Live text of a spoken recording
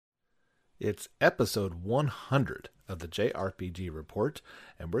It's episode 100 of the JRPG Report,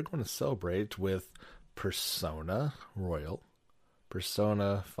 and we're going to celebrate with Persona Royal,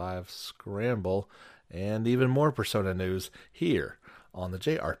 Persona 5 Scramble, and even more Persona news here on the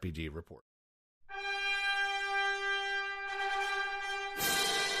JRPG Report.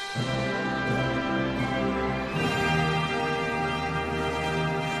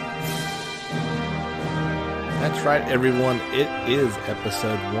 That's right, everyone. It is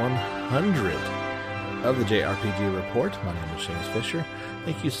episode 100 of the JRPG Report. My name is James Fisher.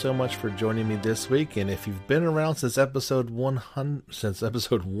 Thank you so much for joining me this week. And if you've been around since episode 1,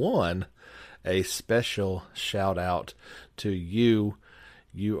 a special shout out to you.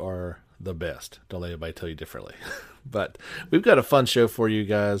 You are the best. Don't let anybody tell you differently. But we've got a fun show for you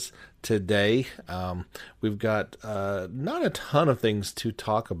guys today. We've got not a ton of things to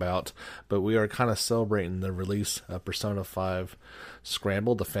talk about, but we are kind of celebrating the release of Persona 5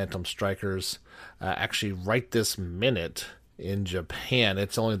 Scramble, the Phantom Strikers, actually right this minute in Japan.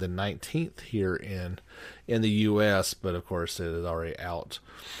 It's only the 19th here in the US, but of course it is already out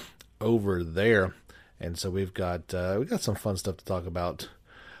over there. And so we've got some fun stuff to talk about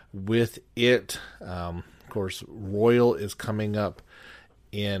with it. Of course, Royal is coming up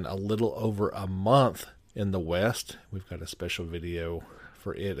in a little over a month in the West. We've got a special video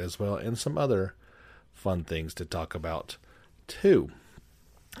for it as well, and some other fun things to talk about too.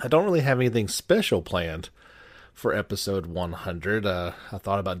 I don't really have anything special planned for episode 100. I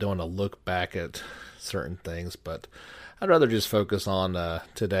thought about doing a look back at certain things, but I'd rather just focus on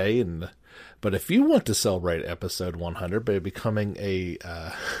today. But if you want to celebrate episode 100 by becoming a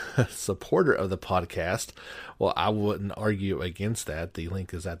supporter of the podcast, well, I wouldn't argue against that. The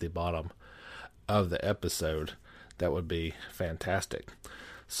link is at the bottom of the episode. That would be fantastic.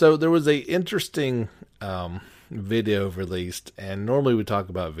 So there was a interesting video released, and normally we talk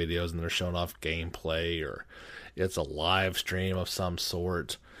about videos and they're showing off gameplay or it's a live stream of some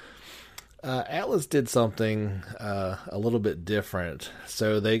sort. Atlas did something a little bit different.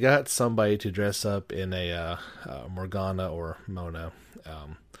 So they got somebody to dress up in a Morgana or Mona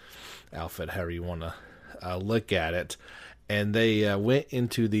outfit, however you want to look at it. And they went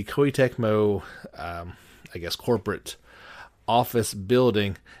into the Koei Tecmo, corporate office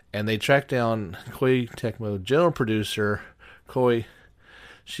building, and they tracked down Koei Tecmo general producer Koi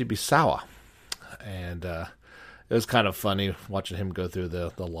Shibusawa. And it was kind of funny watching him go through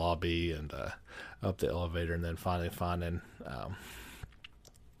the lobby and up the elevator, and then finally finding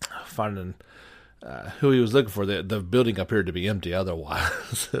who he was looking for. The building appeared to be empty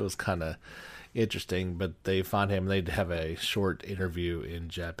otherwise. It was kind of interesting, but they find him. They'd have a short interview in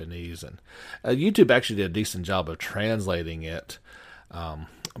Japanese, and YouTube actually did a decent job of translating it,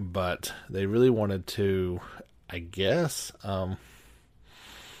 but they really wanted to, I guess,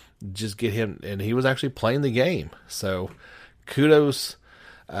 just get him, and he was actually playing the game. So kudos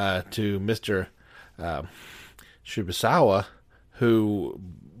to Mr. Shibusawa, who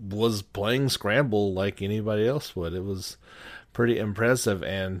was playing Scramble like anybody else would. It was pretty impressive.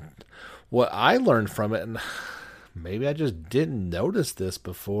 And what I learned from it, and maybe I just didn't notice this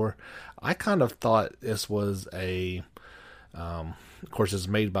before, I kind of thought this was of course it's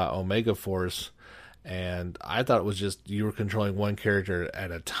made by Omega Force, and I thought it was just you were controlling one character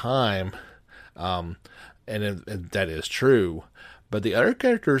at a time, and that is true. But the other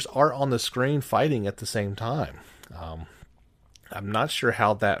characters are on the screen fighting at the same time. I'm not sure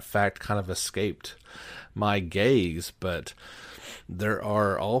how that fact kind of escaped my gaze, but there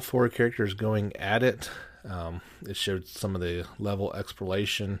are all four characters going at it. It showed some of the level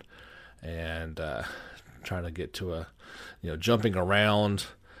exploration and trying to get to jumping around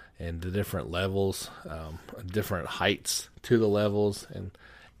and the different levels, different heights to the levels, and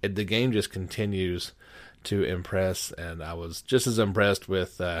the game just continues to impress. And I was just as impressed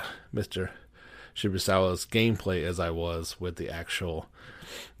with Mr. Shibusawa's gameplay as I was with the actual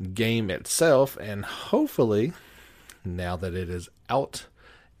game itself. And hopefully, now that it is out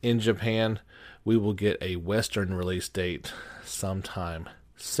in Japan, we will get a Western release date sometime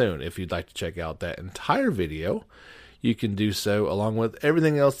soon. If you'd like to check out that entire video, you can do so, along with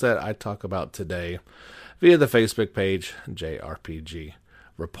everything else that I talk about today, via the Facebook page, JRPG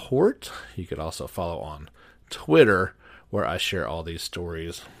Report. You could also follow on Twitter, where I share all these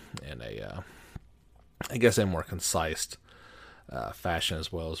stories in a more concise fashion,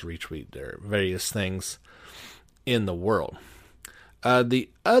 as well as retweet their various things in the world. The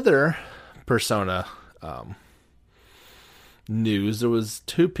other Persona news, there was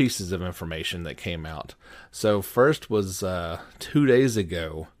two pieces of information that came out. So first was 2 days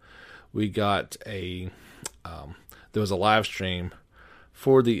ago, we got there was a live stream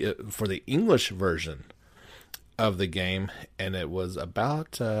for the English version of the game, and it was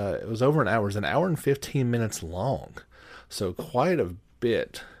about it was over an hour. It was an hour and 15 minutes long, so quite a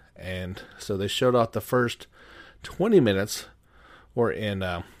bit. And so they showed off the first 20 minutes were in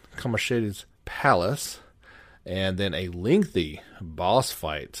Kamoshi's palace, and then a lengthy boss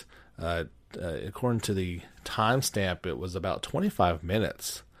fight. According to the timestamp, it was about 25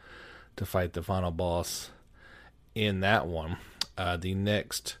 minutes to fight the final boss in that one. The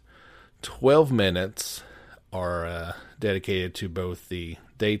next 12 minutes are dedicated to both the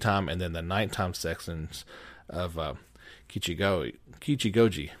daytime and then the nighttime sections of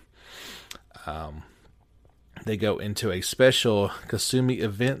Kichigoji. They go into a special Kasumi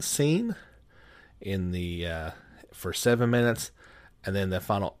event scene in the for 7 minutes, and then the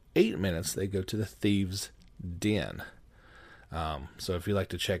final 8 minutes they go to the Thieves' Den. So if you'd like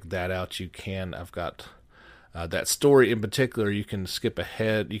to check that out, you can. I've got that story in particular. You can skip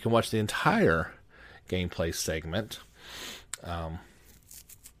ahead. You can watch the entire gameplay segment,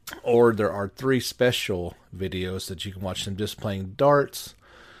 or there are 3 special videos that you can watch them just playing darts,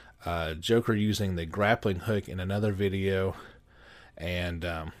 Joker using the grappling hook in another video, and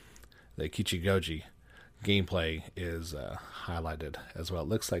the Kichigoji gameplay is highlighted as well. It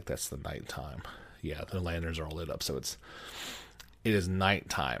looks like that's the nighttime. Yeah, the lanterns are all lit up, so it is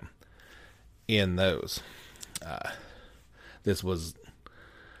nighttime in those. This was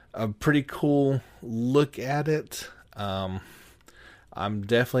a pretty cool look at it. I'm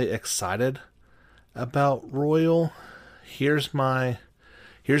definitely excited about Royal. Here's my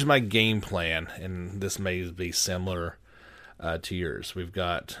game plan, and this may be similar to yours. We've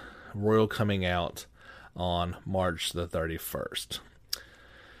got Royal coming out on March the 31st.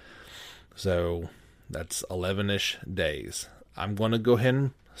 So that's 11-ish days. I'm going to go ahead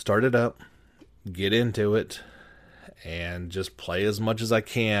and start it up, get into it, and just play as much as I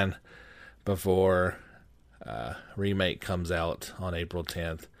can before remake comes out on April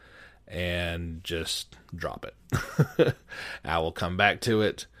 10th, and just drop it. I will come back to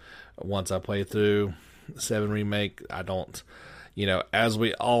it once I play through 7 remake. I don't, as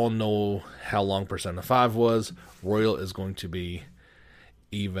we all know how long Persona 5 was, Royal is going to be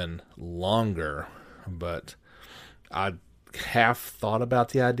even longer, but I half thought about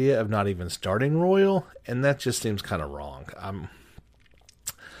the idea of not even starting Royal, and that just seems kind of wrong.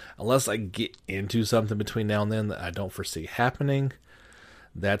 Unless I get into something between now and then that I don't foresee happening,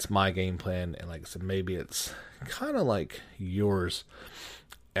 that's my game plan. And like I said, maybe it's kind of like yours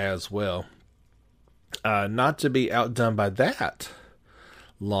as well. Not to be outdone by that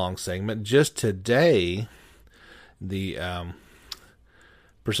long segment, just today, the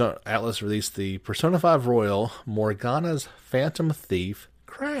Persona Atlas released the Persona 5 Royal Morgana's Phantom Thief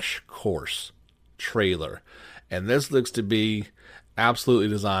Crash Course trailer. And this looks to be absolutely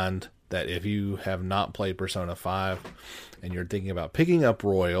designed that if you have not played Persona 5 and you're thinking about picking up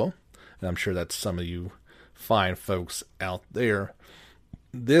Royal, and I'm sure that's some of you fine folks out there,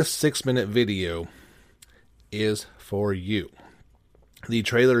 this 6-minute video is for you. The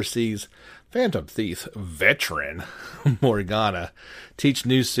trailer sees Phantom Thief veteran Morgana teach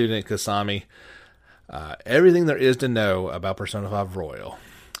new student Kasami everything there is to know about Persona 5 Royal.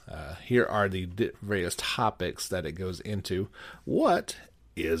 Here are the various topics that it goes into. What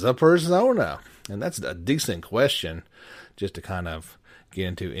is a persona? And that's a decent question just to kind of get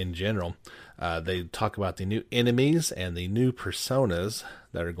into in general. They talk about the new enemies and the new personas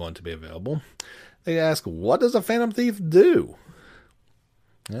that are going to be available. They ask, what does a Phantom Thief do?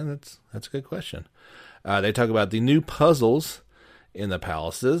 And that's a good question. They talk about the new puzzles in the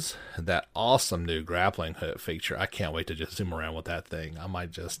palaces, that awesome new grappling hook feature. I can't wait to just zoom around with that thing. I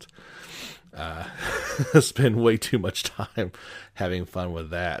might just spend way too much time having fun with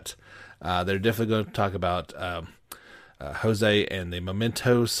that. They're definitely going to talk about Jose and the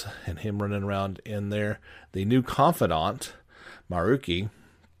mementos and him running around in there. The new confidant, Maruki.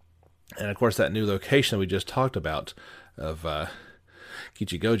 And of course that new location we just talked about of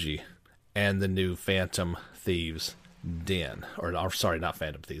Kichigoji, and the new Phantom Thieves Den. Or sorry, not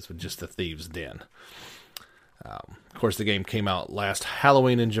Phantom Thieves, but just the Thieves Den. Of course, the game came out last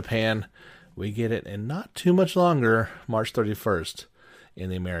Halloween in Japan. We get it in not too much longer, March 31st in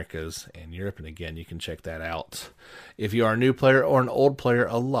the Americas and Europe. And again, you can check that out if you are a new player or an old player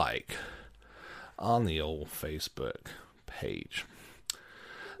alike on the old Facebook page.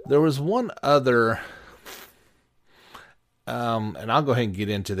 There was one other, and I'll go ahead and get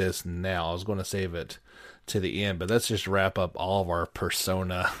into this now. I was going to save it to the end, but let's just wrap up all of our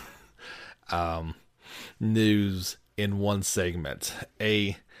Persona news in one segment.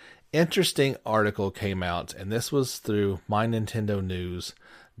 A interesting article came out, and this was through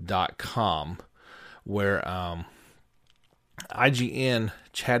mynintendonews.com, where IGN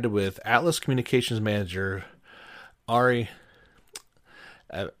chatted with Atlas Communications Manager Ari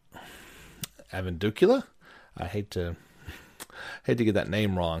Avendukula. I hate to get that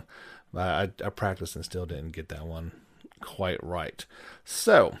name wrong. I practiced and still didn't get that one quite right.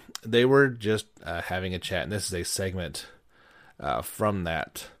 So they were just having a chat, and this is a segment from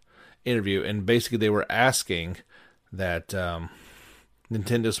that interview. And basically, they were asking that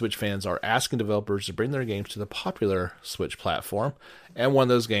Nintendo Switch fans are asking developers to bring their games to the popular Switch platform, and one of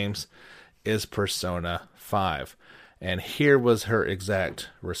those games is Persona 5. And here was her exact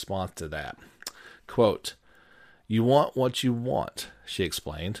response to that. Quote, "You want what you want," she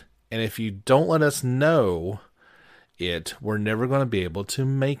explained, "and if you don't let us know it, we're never going to be able to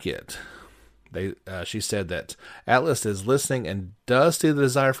make it." She said that Atlas is listening and does see the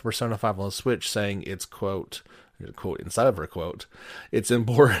desire for Persona 5 on the Switch, saying it's, quote inside of her quote, "It's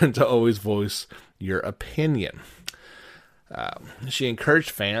important to always voice your opinion." She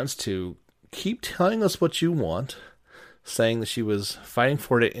encouraged fans to keep telling us what you want, saying that she was fighting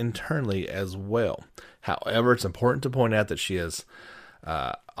for it internally as well. However, it's important to point out that she is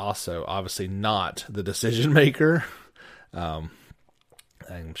also obviously not the decision maker. I'm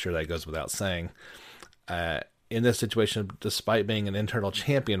sure that goes without saying. In this situation, despite being an internal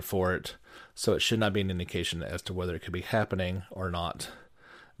champion for it, so it should not be an indication as to whether it could be happening or not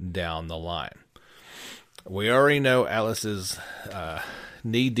down the line. We already know Atlas is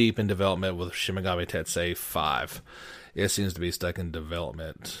knee-deep in development with Shin Megami Tensei 5. It seems to be stuck in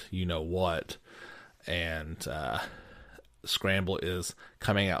development, you-know-what, and Scramble is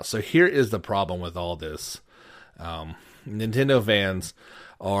coming out. So here is the problem with all this. Nintendo fans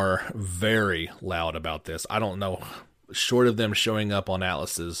are very loud about this. I don't know, short of them showing up on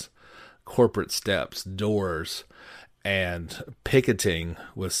Atlas's corporate steps, doors, and picketing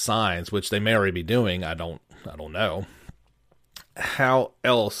with signs, which they may already be doing. I don't know. How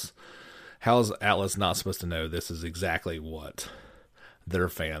is Atlas not supposed to know this is exactly what their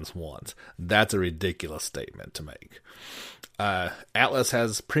fans want? That's a ridiculous statement to make. Atlas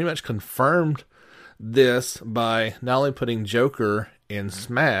has pretty much confirmed this by not only putting Joker in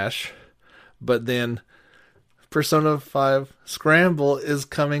Smash, but then Persona 5 Scramble is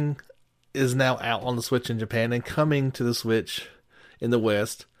now out on the Switch in Japan and coming to the Switch in the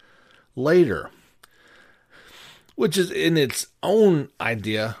West later. Which is in its own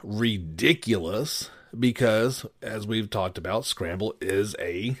idea ridiculous because, as we've talked about, Scramble is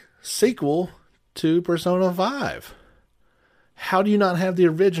a sequel to Persona 5. How do you not have the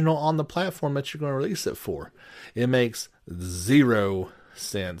original on the platform that you're going to release it for? It makes zero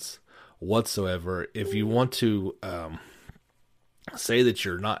sense whatsoever. If you want to say that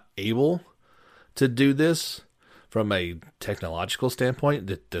you're not able to do this from a technological standpoint,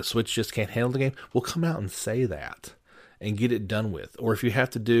 that the Switch just can't handle the game, well, come out and say that and get it done with. Or if you have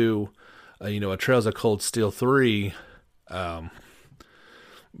to do, a Trails of Cold Steel 3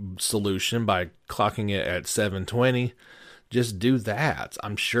 solution by clocking it at 720, just do that.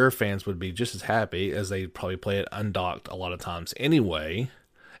 I'm sure fans would be just as happy as they probably play it undocked a lot of times anyway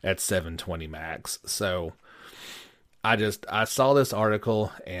at 720 max. So I saw this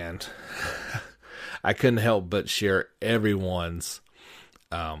article and I couldn't help but share everyone's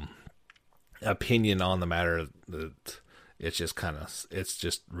opinion on the matter. That it's just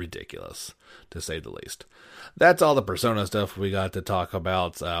ridiculous, to say the least. That's all the Persona stuff we got to talk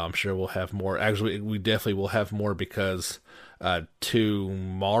about. I'm sure we'll have more. Actually, we definitely will have more because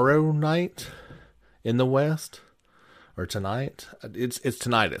tomorrow night in the West, or tonight, it's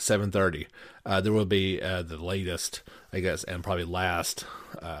tonight at 7:30. There will be the latest, I guess, and probably last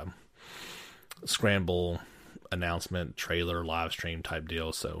Scramble announcement, trailer, live stream type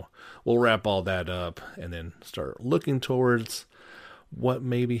deal. So we'll wrap all that up and then start looking towards what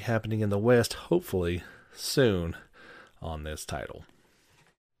may be happening in the West, hopefully soon, on this title.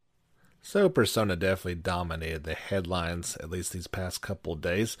 So Persona definitely dominated the headlines, at least these past couple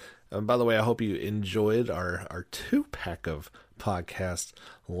days. By the way, I hope you enjoyed our 2-pack of podcasts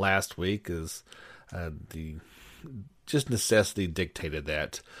last week, as the just necessity dictated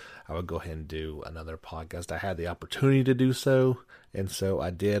that I would go ahead and do another podcast. I had the opportunity to do so, and so I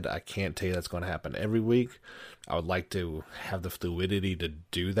did. I can't tell you that's going to happen every week. I would like to have the fluidity to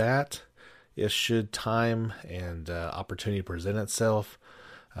do that if should time and opportunity present itself.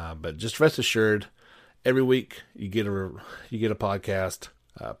 But just rest assured, every week you get a podcast,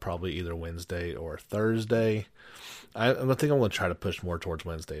 probably either Wednesday or Thursday. I think I'm going to try to push more towards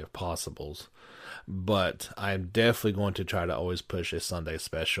Wednesday if possible. but I'm definitely going to try to always push a Sunday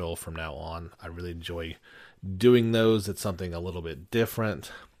special from now on. I really enjoy doing those. It's something a little bit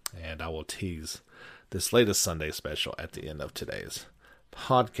different, and I will tease this latest Sunday special at the end of today's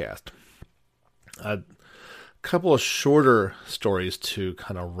podcast. A couple of shorter stories to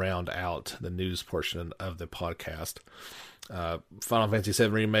kind of round out the news portion of the podcast. Final Fantasy VII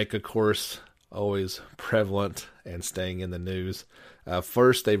Remake, of course, always prevalent and staying in the news.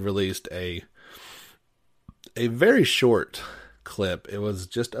 First, they released a very short clip. It was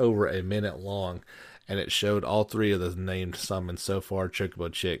just over a minute long, and it showed all three of the named summons so far,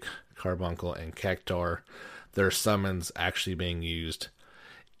 Chocobo Chick, Carbuncle, and Cactar, their summons actually being used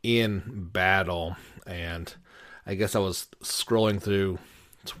in battle. And I guess I was scrolling through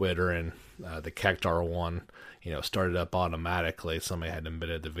Twitter, and the Cactar one, started up automatically. Somebody had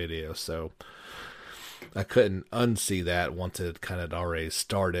embedded the video, so I couldn't unsee that once it kind of already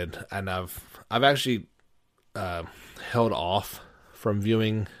started. And I've actually held off from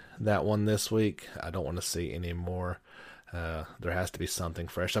viewing that one this week. I don't want to see any more. There has to be something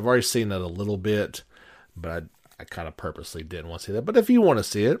fresh. I've already seen it a little bit, but I kind of purposely didn't want to see that. But if you want to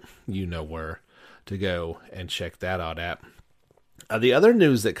see it, you know where to go and check that out at. The other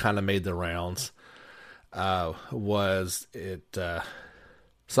news that kind of made the rounds was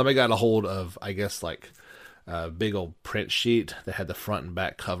somebody got a hold of, I guess, like a big old print sheet that had the front and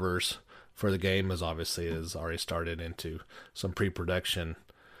back covers for the game, as obviously it has already started into some pre-production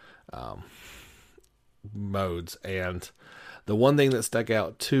modes. And the one thing that stuck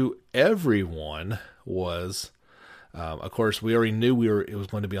out to everyone was, of course, we already knew it was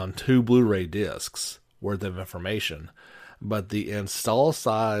going to be on 2 Blu-ray discs worth of information, but the install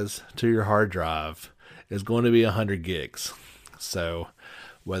size to your hard drive is going to be 100 gigs. So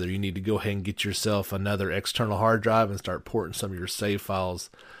whether you need to go ahead and get yourself another external hard drive and start porting some of your save files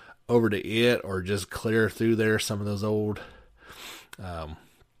over to it, or just clear through there some of those old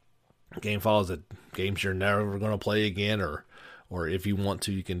game files, that games you're never going to play again, or if you want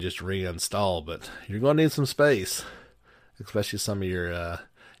to, you can just reinstall, but you're going to need some space, especially some of your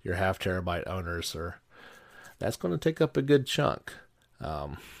half terabyte owners, or that's going to take up a good chunk.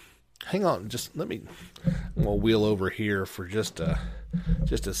 Hang on, I'm gonna wheel over here for just a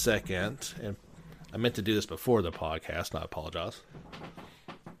second. And I meant to do this before the podcast, and I apologize.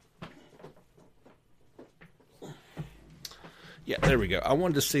 Yeah, there we go. I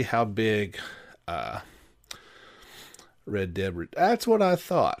wanted to see how big Red Dead. That's what I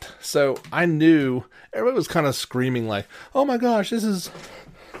thought. So I knew everybody was kind of screaming like, "Oh my gosh, this is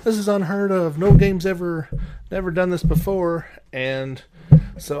unheard of. No game's never done this before." And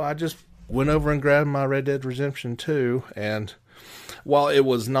so I just went over and grabbed my Red Dead Redemption 2, and while it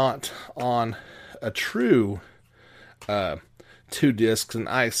was not on a true 2 discs, and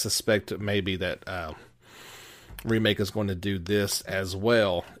I suspect maybe that Remake is going to do this as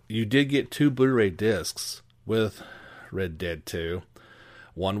well, you did get 2 Blu-ray discs with Red Dead 2.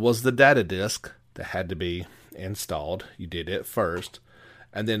 One was the data disc that had to be installed. You did it first,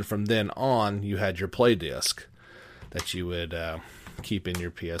 and then from then on, you had your play disc that you would keep in your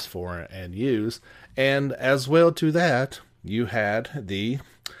PS4 and use. And as well to that, you had the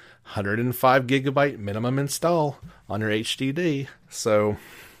 105 gigabyte minimum install on your HDD. So,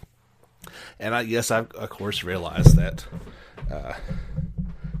 and I of course realized that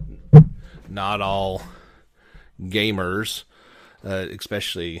not all gamers,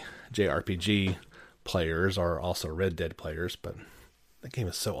 especially JRPG players, are also Red Dead players, but that game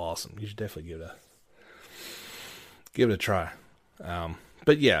is so awesome. You should definitely give it a try.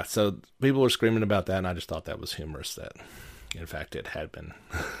 But yeah, so people were screaming about that, and I just thought that was humorous that, in fact, it had been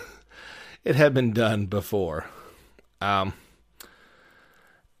done before.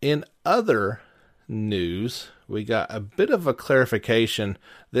 In other news, we got a bit of a clarification.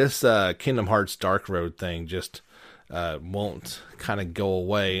 This Kingdom Hearts Dark Road thing just won't kind of go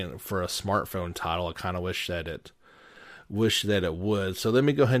away for a smartphone title. I kind of wish that it would. So let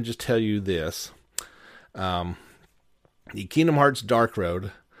me go ahead and just tell you this. The Kingdom Hearts Dark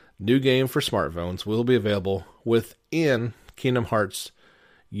Road new game for smartphones will be available within Kingdom Hearts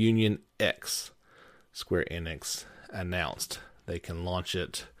Union X. Square Enix announced they can launch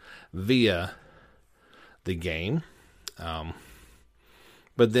it via the game.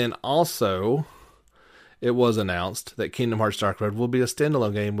 But then also, it was announced that Kingdom Hearts Dark Road will be a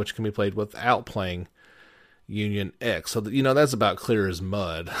standalone game which can be played without playing Union X. So, that's about clear as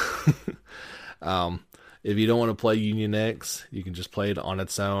mud. If you don't want to play Union X, you can just play it on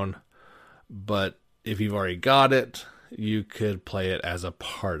its own. But if you've already got it, you could play it as a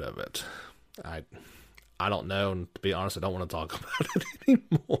part of it. I don't know. And to be honest, I don't want to talk about it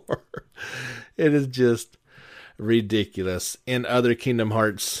anymore. It is just ridiculous. In other Kingdom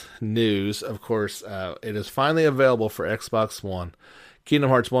Hearts news, of course, it is finally available for Xbox One.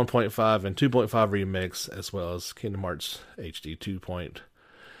 Kingdom Hearts 1.5 and 2.5 Remix, as well as Kingdom Hearts HD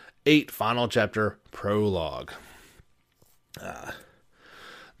 2.8 Final Chapter Prologue.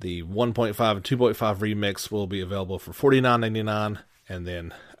 The 1.5 and 2.5 Remix will be available for $49.99, and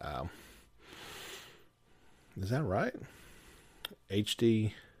then, is that right?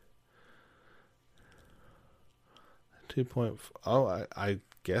 HD 2.0. Oh, I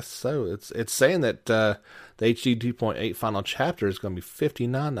guess so. It's saying that the HD 2.8 Final Chapter is going to be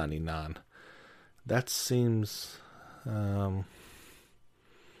 $59.99. That seems, I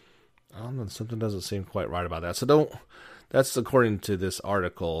don't know, something doesn't seem quite right about that. So that's according to this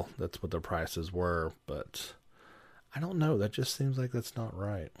article, that's what the prices were, but I don't know. That just seems like that's not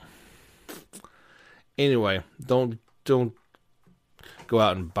right. Anyway, don't go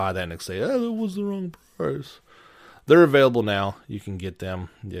out and buy that and say, oh, that was the wrong price. They're available now. You can get them.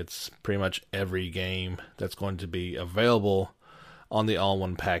 It's pretty much every game that's going to be available on the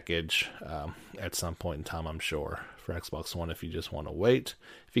all-in-one package at some point in time, I'm sure, for Xbox One if you just want to wait.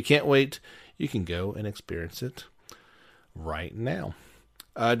 If you can't wait, you can go and experience it right now.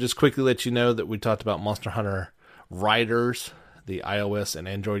 Just quickly let you know that we talked about Monster Hunter Riders, the iOS and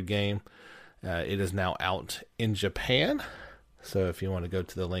Android game. It is now out in Japan. So if you want to go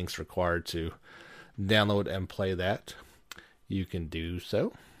to the links required to download and play that, you can do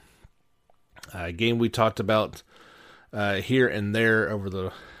so. A game we talked about here and there over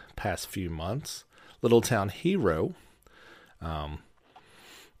the past few months, Little Town Hero. It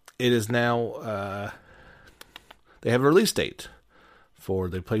is now, they have a release date for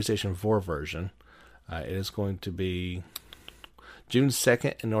the PlayStation 4 version. It is going to be June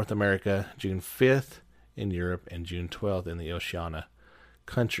 2nd in North America, June 5th in Europe, and June 12th in the Oceania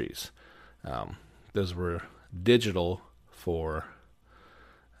countries. Those were digital for,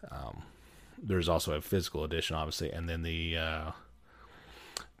 there's also a physical edition, obviously, and then the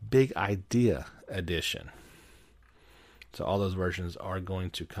Big Idea edition. So all those versions are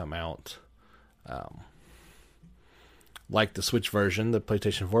going to come out. Like the Switch version, the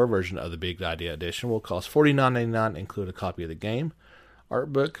PlayStation 4 version of the Big Idea edition will cost $49.99, include a copy of the game,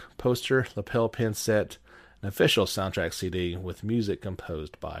 art book, poster, lapel pin set, an official soundtrack CD with music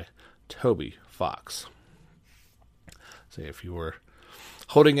composed by Toby Fox. So if you were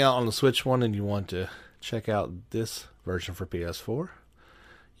holding out on the Switch one and you want to check out this version for PS4,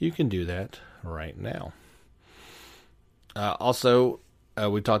 you can do that right now. Also,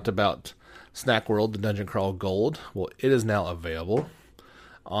 we talked about Snack World, the Dungeon Crawl Gold. Well, it is now available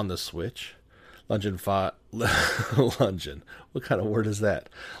on the Switch. Lungeon. What kind of word is that?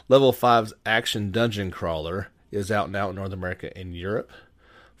 Level 5's action dungeon crawler is out now in North America and Europe.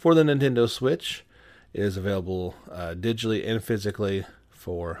 For the Nintendo Switch, it is available digitally and physically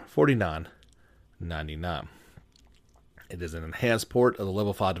for $49.99. It is an enhanced port of the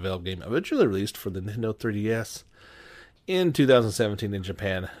Level 5 developed game originally released for the Nintendo 3DS in 2017 in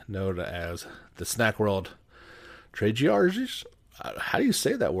Japan, known as the Snack World Trejaris. How do you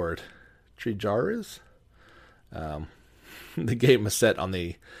say that word? Trejaris? The game is set on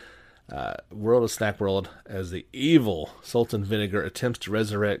the world of Snack World as the evil Sultan Vinegar attempts to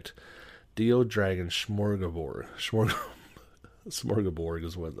resurrect Dio Dragon Smorgasbord. Smorgasbord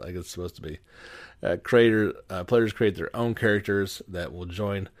is what I guess it's supposed to be. Players create their own characters that will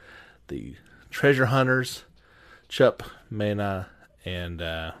join the treasure hunters, Chup, Mena, and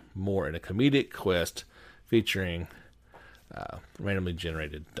more in a comedic quest featuring randomly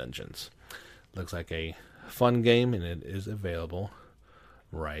generated dungeons. Looks like a fun game, and it is available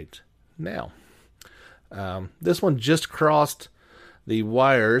right now. This one just crossed the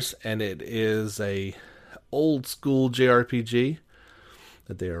wires, and it is a old school JRPG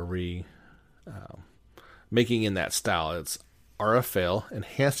that they are making in that style. It's RFL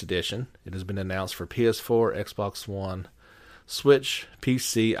Enhanced Edition. It has been announced for PS4, Xbox One, Switch,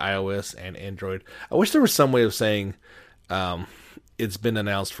 PC, iOS, and Android. I wish there was some way of saying it's been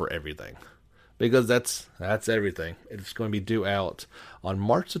announced for everything, because that's everything. It's going to be due out on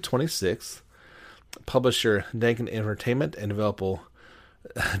March the 26th. Publisher Danken Entertainment and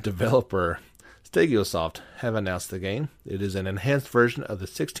developer Stegiosoft have announced the game. It is an enhanced version of the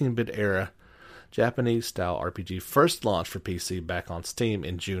 16-bit era Japanese-style RPG first launched for PC back on Steam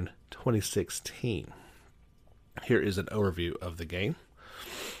in June 2016. Here is an overview of the game.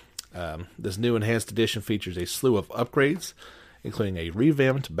 This new enhanced edition features a slew of upgrades, including a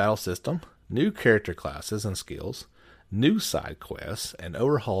revamped battle system, new character classes and skills, new side quests, an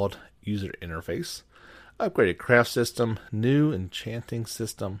overhauled user interface, upgraded craft system, new enchanting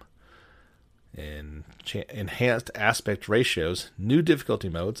system, and enhanced aspect ratios, new difficulty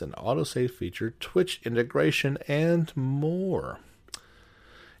modes, an autosave feature, Twitch integration, and more.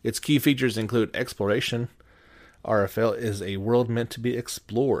 Its key features include exploration. RFL is a world meant to be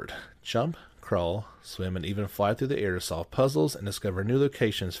explored. Jump, crawl, swim, and even fly through the air to solve puzzles and discover new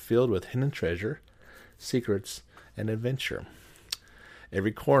locations filled with hidden treasure, secrets, and adventure.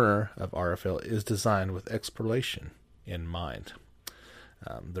 Every corner of RFL is designed with exploration in mind.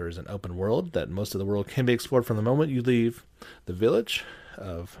 There is an open world that most of the world can be explored from the moment you leave the village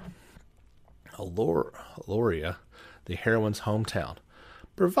of Aloria, the heroine's hometown.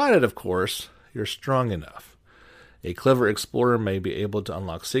 Provided, of course, you're strong enough. A clever explorer may be able to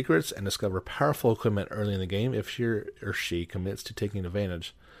unlock secrets and discover powerful equipment early in the game if he or she commits to taking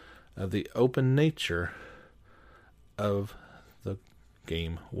advantage of the open nature of the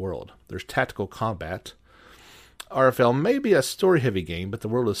game world. There's tactical combat. RFL may be a story-heavy game, but the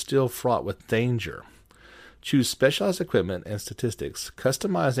world is still fraught with danger. Choose specialized equipment and statistics,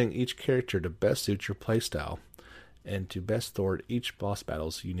 customizing each character to best suit your playstyle and to best thwart each boss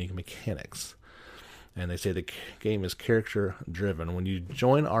battle's unique mechanics. And they say the game is character-driven. When you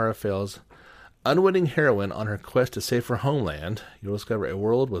join RFL's unwitting heroine on her quest to save her homeland, you'll discover a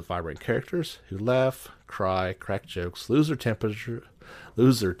world with vibrant characters who laugh, cry, crack jokes, lose their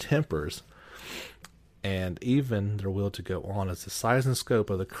tempers, and even their will to go on as the size and scope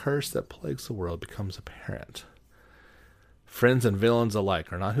of the curse that plagues the world becomes apparent. Friends and villains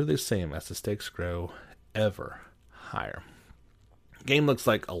alike are not who they seem as the stakes grow ever higher. Game looks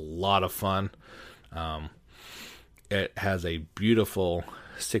like a lot of fun. It has a beautiful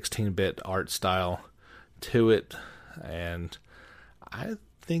 16-bit art style to it, and I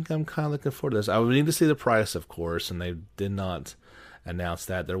think I'm kind of looking forward to this. I would need to see the price, of course, and they did not announce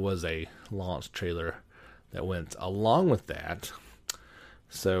that. There was a launch trailer that went along with that,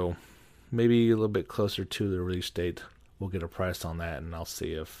 so maybe a little bit closer to the release date we'll get a price on that, and I'll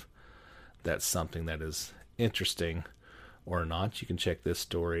see if that's something that is interesting or not. You can check this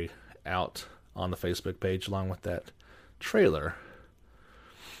story out on the Facebook page along with that trailer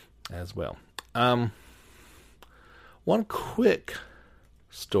as well. One quick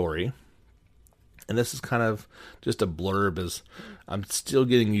story, and this is kind of just a blurb, is I'm still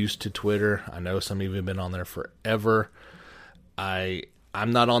getting used to Twitter. I know some of you have been on there forever.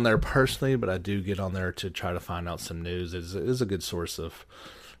 I'm not on there personally, but I do get on there to try to find out some news. It is a good source of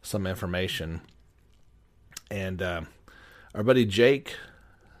some information. And our buddy Jake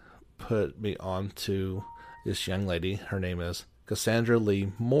put me on to this young lady. Her name is Cassandra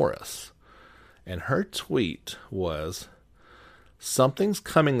Lee Morris. And her tweet was, "Something's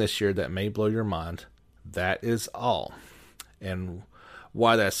coming this year that may blow your mind. That is all." And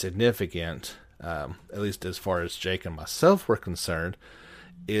why that's significant, at least as far as Jake and myself were concerned,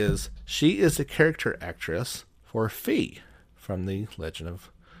 is she is a character actress for Fee from the Legend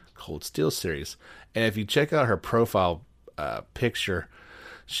of Cold Steel series. And if you check out her profile picture,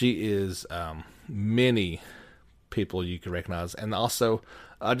 she is many people you can recognize. And also,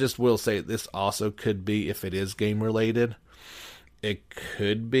 I just will say this also could be, if it is game related, it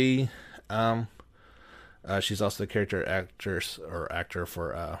could be she's also the character actress or actor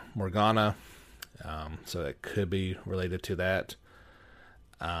for Morgana, so it could be related to that.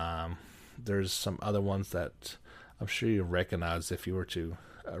 There's some other ones that I'm sure you recognize if you were to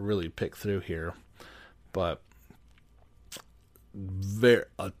really pick through here, but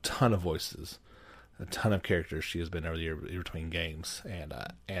a ton of voices, a ton of characters she has been over the year between games and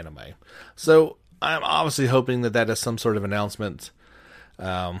anime. So I'm obviously hoping that is some sort of announcement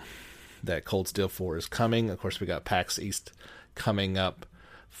that Cold Steel 4 is coming. Of course, we got PAX East coming up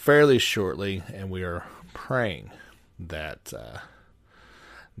fairly shortly, and we are praying that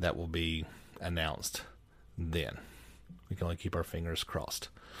that will be announced then. We can only keep our fingers crossed.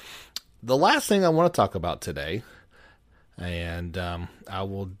 The last thing I want to talk about today, and I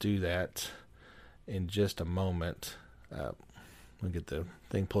will do that in just a moment. We'll get the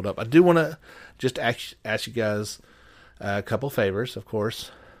thing pulled up. I do want to just ask you guys a couple favors, of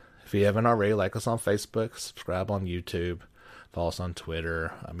course. If you haven't already, like us on Facebook, subscribe on YouTube, follow us on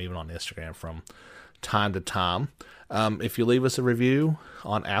Twitter. I'm even on Instagram from time to time. If you leave us a review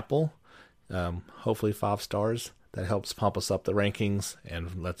on Apple, hopefully 5 stars, that helps pump us up the rankings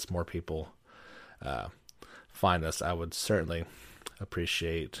and lets more people find us. I would certainly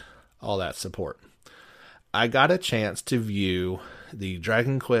appreciate all that support. I got a chance to view the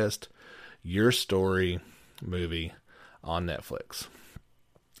Dragon Quest Your Story movie on Netflix.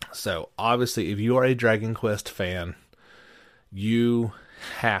 So, obviously, if you are a Dragon Quest fan, you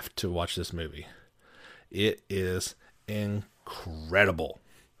have to watch this movie. It is incredible.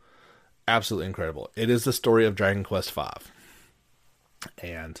 absolutely incredible. It is the story of Dragon Quest V.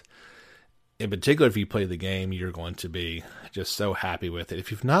 And in particular, if you play the game, you're going to be just so happy with it. If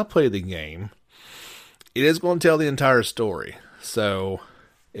you've not played the game, it is going to tell the entire story. So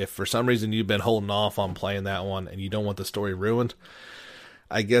if for some reason you've been holding off on playing that one and you don't want the story ruined,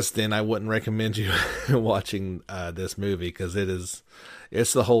 I guess then I wouldn't recommend you watching this movie, because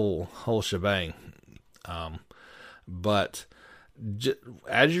it's the whole shebang. But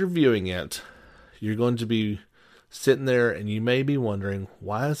as you're viewing it, you're going to be sitting there and you may be wondering,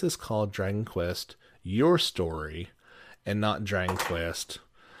 why is this called Dragon Quest Your Story and not Dragon Quest,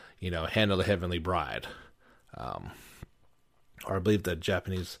 Hand of the Heavenly Bride? Or I believe the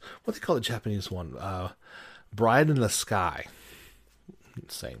Japanese, what they call the Japanese one? Bride in the Sky.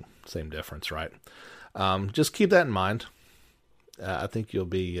 Same difference, right? Just keep that in mind. I think you'll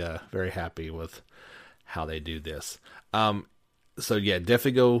be very happy with how they do this. So yeah,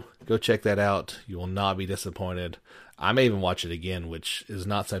 definitely go check that out. You will not be disappointed. I may even watch it again, which is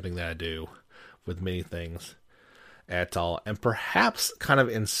not something that I do with many things at all. And perhaps kind of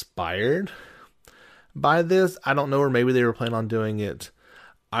inspired by this. I don't know, or maybe they were planning on doing it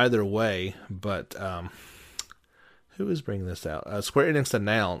either way. But who is bringing this out? Square Enix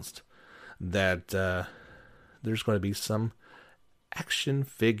announced that there's going to be some action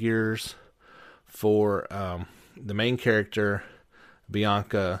figures for the main character,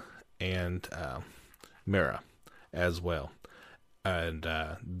 Bianca, and Mira as well. And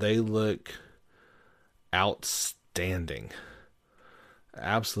they look outstanding.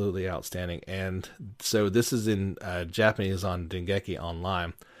 Absolutely outstanding. And so this is in Japanese on Dengeki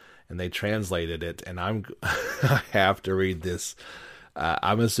Online, and they translated it, and I have to read this.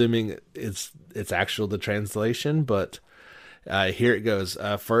 I'm assuming it's actual the translation, but here it goes.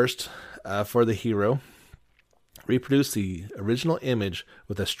 First, for the hero, reproduce the original image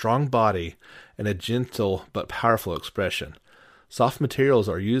with a strong body and a gentle but powerful expression. Soft materials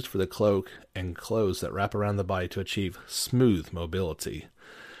are used for the cloak and clothes that wrap around the body to achieve smooth mobility.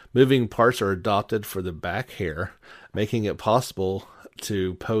 Moving parts are adopted for the back hair, making it possible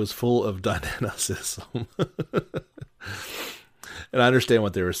to pose full of dynamicism. And I understand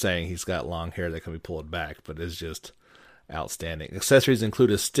what they were saying. He's got long hair that can be pulled back, but it's just outstanding. Accessories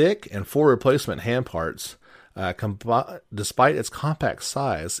include a stick and 4 replacement hand parts. Despite its compact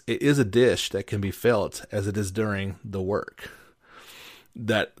size, it is a dish that can be felt as it is during the work.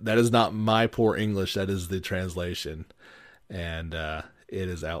 That is not my poor English. That is the translation, and it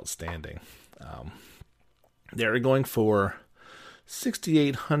is outstanding. They're going for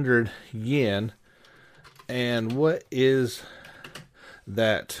 6,800 yen, and what is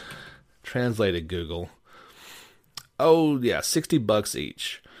that translated, Google? Oh yeah, $60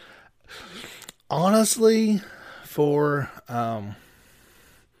 each. Honestly, for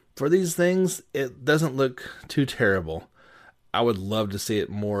these things, it doesn't look too terrible. I would love to see it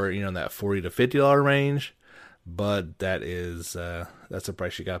more, in that $40 to $50 range, but that's the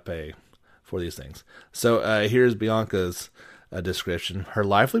price you got to pay for these things. So here's Bianca's description. Her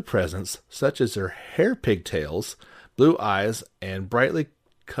lively presence, such as her hair pigtails, blue eyes, and brightly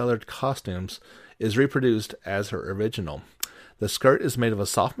colored costumes, is reproduced as her original. The skirt is made of a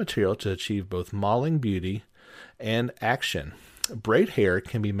soft material to achieve both modeling beauty and action. Braid hair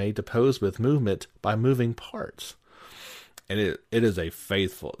can be made to pose with movement by moving parts. And it is a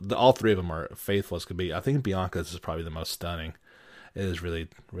faithful, all 3 of them are faithful as could be. I think Bianca's is probably the most stunning. It is really,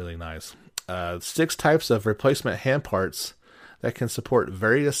 really nice. 6 types of replacement hand parts that can support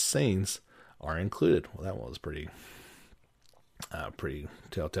various scenes are included. Well, that one was pretty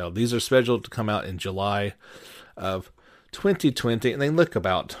telltale. These are scheduled to come out in July of 2020, and they look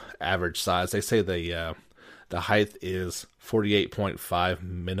about average size. They say the height is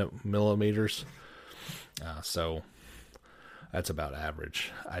 48.5 millimeters. So that's about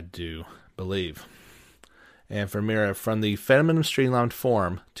average, I do believe. And for Mira, from the feminine streamlined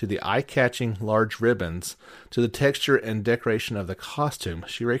form to the eye-catching large ribbons to the texture and decoration of the costume,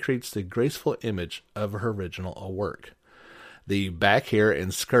 she recreates the graceful image of her original work. The back hair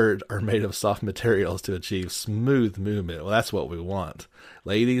and skirt are made of soft materials to achieve smooth movement. Well, that's what we want.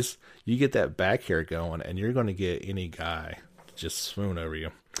 Ladies, you get that back hair going, and you're going to get any guy to just swoon over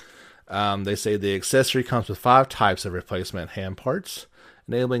you. They say the accessory comes with 5 types of replacement hand parts,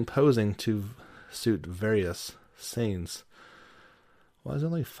 enabling posing to suit various scenes. Why is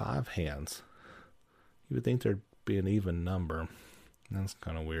only 5 hands? You would think there'd be an even number. That's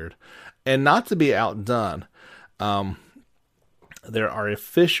kind of weird. And not to be outdone, there are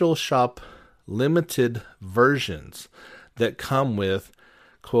official shop limited versions that come with,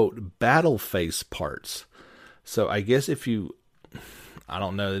 quote, battle face parts. So I guess if you, I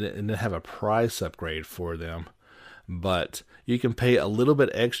don't know, it didn't have a price upgrade for them, but you can pay a little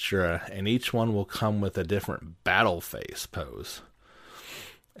bit extra, and each one will come with a different battle face pose.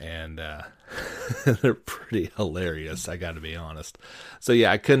 And they're pretty hilarious, I got to be honest. So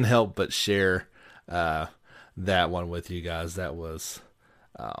yeah, I couldn't help but share that one with you guys. That was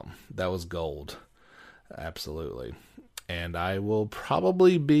gold, absolutely. And I will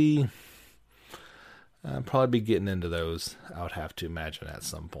probably be getting into those. I would have to imagine at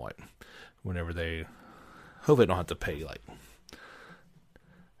some point, whenever they hopefully don't have to pay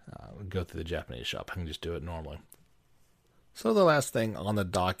go through the Japanese shop. I can just do it normally. So the last thing on the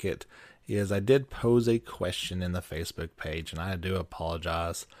docket is I did pose a question in the Facebook page, and I do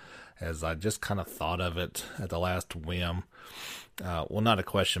apologize, as I just kind of thought of it at the last whim. Well, not a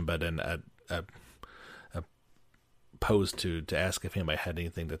question, but a pose to ask if anybody had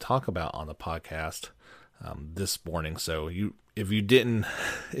anything to talk about on the podcast this morning. So if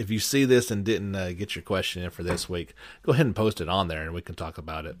you see this and didn't get your question in for this week, go ahead and post it on there, and we can talk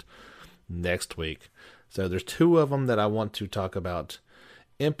about it next week. So there's two of them that I want to talk about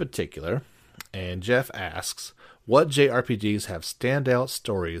in particular. And Jeff asks, what JRPGs have standout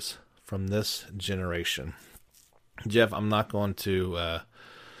stories from this generation? Jeff, I'm not going to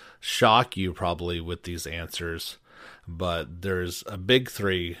shock you probably with these answers, but there's a big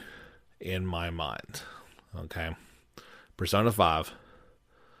three in my mind. Okay. Persona 5,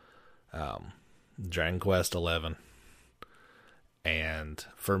 Dragon Quest 11, and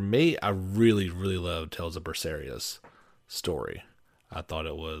for me, I really, really love Tales of Berseria's story. I thought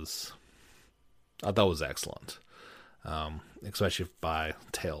it was excellent, especially by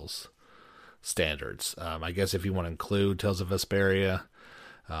Tales standards. I guess if you want to include Tales of Vesperia,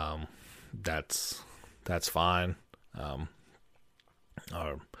 that's fine.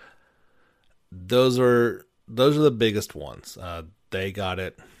 Those are the biggest ones. They got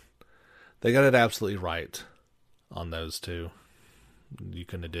it absolutely right on those two. You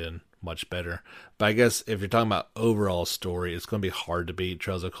couldn't have done much better. But I guess if you're talking about overall story, it's going to be hard to beat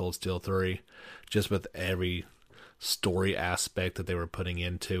Trails of Cold Steel 3, just with every story aspect that they were putting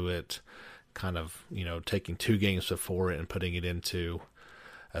into it, kind of, taking two games before it and putting it into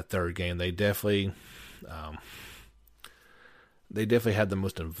a third game. They definitely had the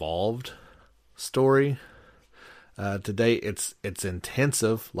most involved story. Today it's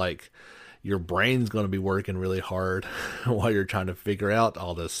intensive, like your brain's going to be working really hard while you're trying to figure out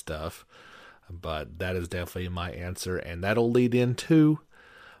all this stuff. But that is definitely my answer, and that'll lead into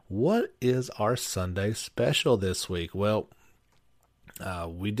what is our Sunday special this week. Well,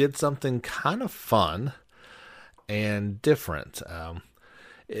 we did something kind of fun and different.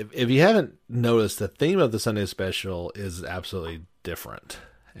 If you haven't noticed, the theme of the Sunday special is absolutely different.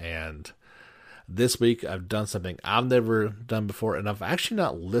 And this week I've done something I've never done before, and I've actually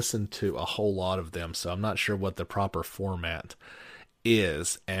not listened to a whole lot of them, so I'm not sure what the proper format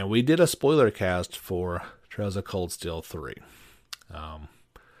is. And we did a spoiler cast for Trails of Cold Steel 3.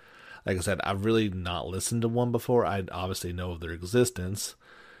 Like I said, I've really not listened to one before. I obviously know of their existence,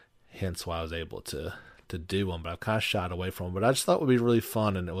 hence why I was able to do one, but I've kind of shied away from them. But I just thought it would be really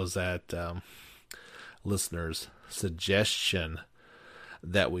fun, and it was that listeners' suggestion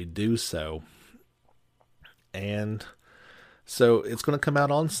that we do so. And so it's going to come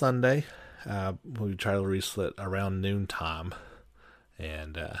out on Sunday. We try to release it around noontime.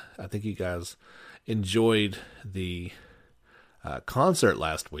 And I think you guys enjoyed the concert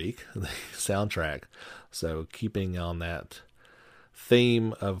last week, the soundtrack. So keeping on that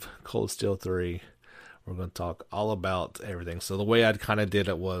theme of Cold Steel 3, we're going to talk all about everything. So the way I kind of did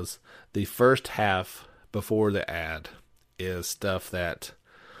it was the first half before the ad is stuff that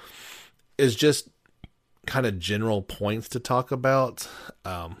is just kind of general points to talk about.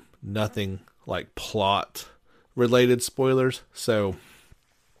 Nothing like plot related spoilers. So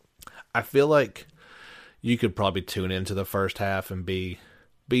I feel like you could probably tune into the first half and be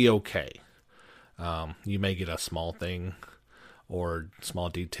okay. You may get a small thing or small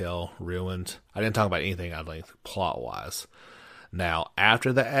detail ruined. I didn't talk about anything I'd like plot wise. Now,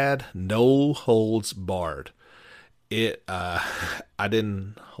 after the ad, no holds barred. I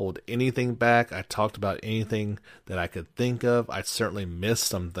didn't hold anything back. I talked about anything that I could think of. I certainly missed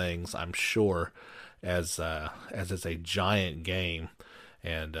some things, I'm sure, as it's a giant game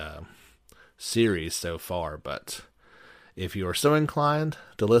and series so far. But if you are so inclined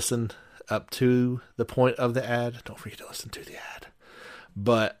to listen up to the point of the ad, don't forget to listen to the ad.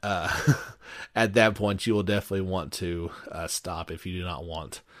 But at that point, you will definitely want to stop if you do not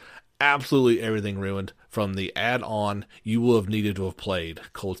want absolutely everything ruined. From the ad on, you will have needed to have played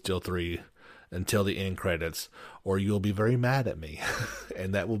Cold Steel 3 until the end credits, or you'll be very mad at me.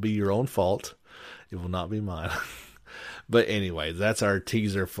 And that will be your own fault. It will not be mine. But anyway, that's our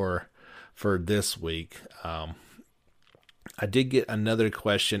teaser for this week. I did get another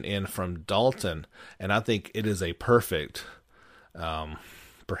question in from Dalton, and I think it is a perfect,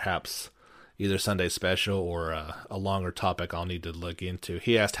 perhaps either Sunday special or a longer topic I'll need to look into.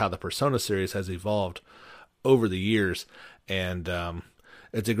 He asked how the Persona series has evolved over the years, and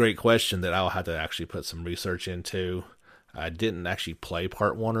it's a great question that I'll have to actually put some research into. I didn't actually play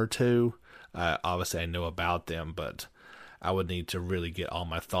part 1 or 2. Obviously, I know about them, but I would need to really get all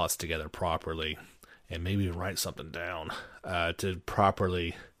my thoughts together properly and maybe write something down to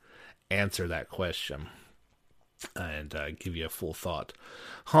properly answer that question and give you a full thought.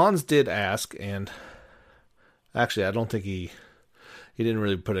 Hans did ask, and actually I don't think he didn't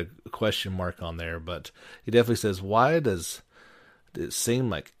really put a question mark on there, but he definitely says, why does it seem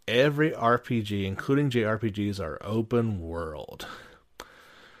like every RPG, including JRPGs, are open world?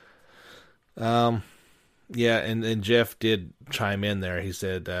 Yeah, and Jeff did chime in there. He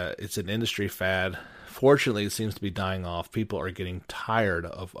said it's an industry fad. Fortunately, it seems to be dying off. People are getting tired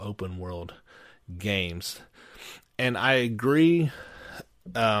of open world games. And I agree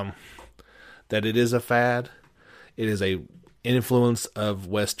that it is a fad. It is a influence of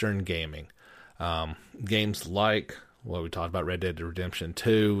Western gaming. Games like what we talked about, Red Dead Redemption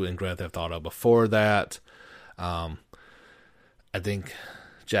 2 and Grand Theft Auto before that. I think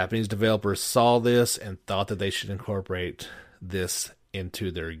Japanese developers saw this and thought that they should incorporate this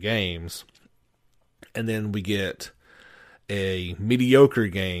into their games. And then we get a mediocre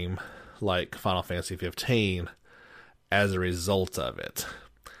game like Final Fantasy 15 as a result of it.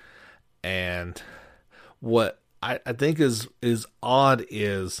 And what I think is odd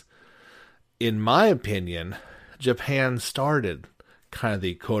is, in my opinion, Japan started kind of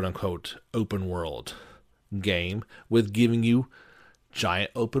the quote-unquote open world game with giving you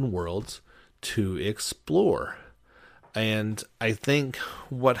giant open worlds to explore. And I think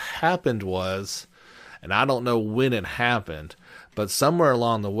what happened was, and I don't know when it happened, but somewhere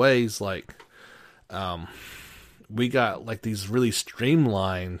along the ways, like, we got like these really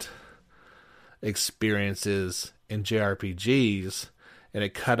streamlined experiences in JRPGs, and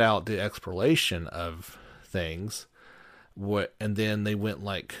it cut out the exploration of things. And then they went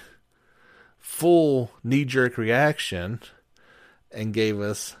like full knee-jerk reaction and gave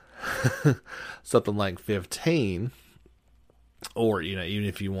us something like 15, or, even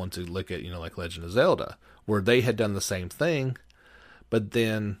if you want to look at, like Legend of Zelda, where they had done the same thing, but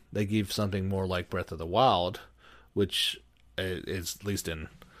then they gave something more like Breath of the Wild, which is, at least in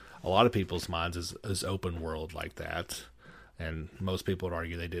a lot of people's minds, is open world like that. And most people would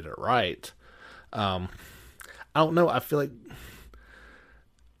argue they did it right. I don't know. I feel like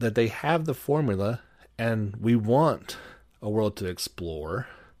that they have the formula, and we want a world to explore.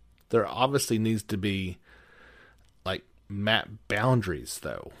 There obviously needs to be like map boundaries,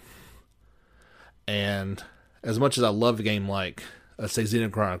 though. And as much as I love a game like, let's say,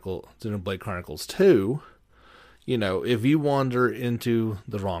 Xenoblade Chronicles 2, if you wander into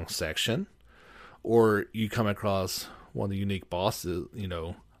the wrong section, or you come across one of the unique bosses,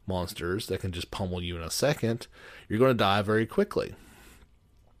 monsters that can just pummel you in a second, you're going to die very quickly.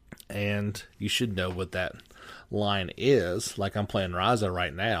 And you should know what that line is. Like, I'm playing Ryza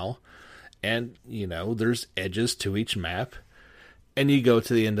right now, and there's edges to each map, and you go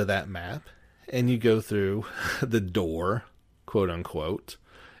to the end of that map, and you go through the door, quote unquote,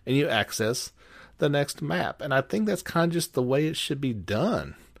 and you access the next map. And I think that's kind of just the way it should be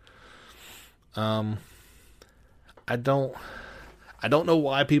done. I don't know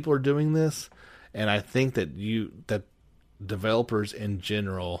why people are doing this, and I think that developers in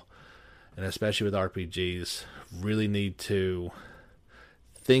general, and especially with RPGs, really need to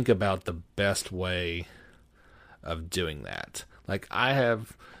think about the best way of doing that. Like, I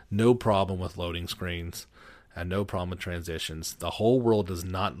have no problem with loading screens. I have no problem with transitions. The whole world does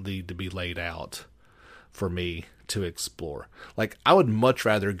not need to be laid out for me to explore. Like, I would much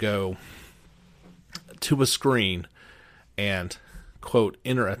rather go to a screen and, quote,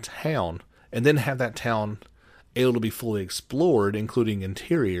 enter a town, and then have that town able to be fully explored, including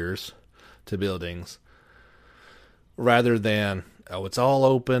interiors to buildings, rather than, it's all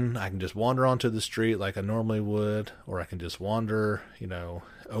open, I can just wander onto the street like I normally would, or I can just wander,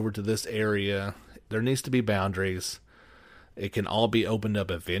 over to this area. There needs to be boundaries. It can all be opened up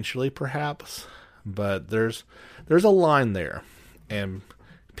eventually, perhaps, but there's a line there, and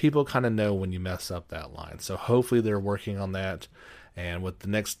people kind of know when you mess up that line. So hopefully they're working on that, and with the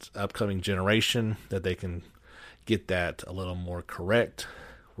next upcoming generation, that they can get that a little more correct,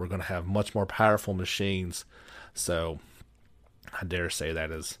 We're going to have much more powerful machines. So I dare say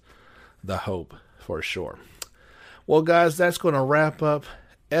that is the hope for sure. Well, guys, that's going to wrap up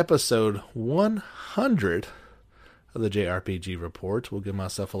episode 100 of the JRPG Report. We'll give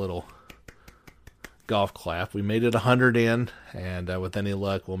myself a little golf clap. We made it 100 in, and with any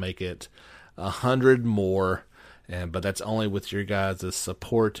luck, we'll make it 100 more. But that's only with your guys'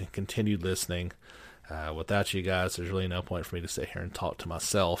 support and continued listening. Without you guys, there's really no point for me to sit here and talk to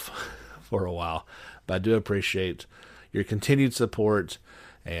myself for a while. But I do appreciate your continued support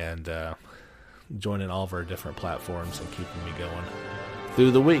and joining all of our different platforms and keeping me going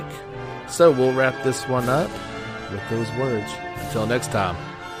through the week. So we'll wrap this one up with those words. Until next time,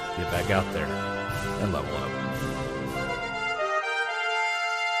 get back out there and level up.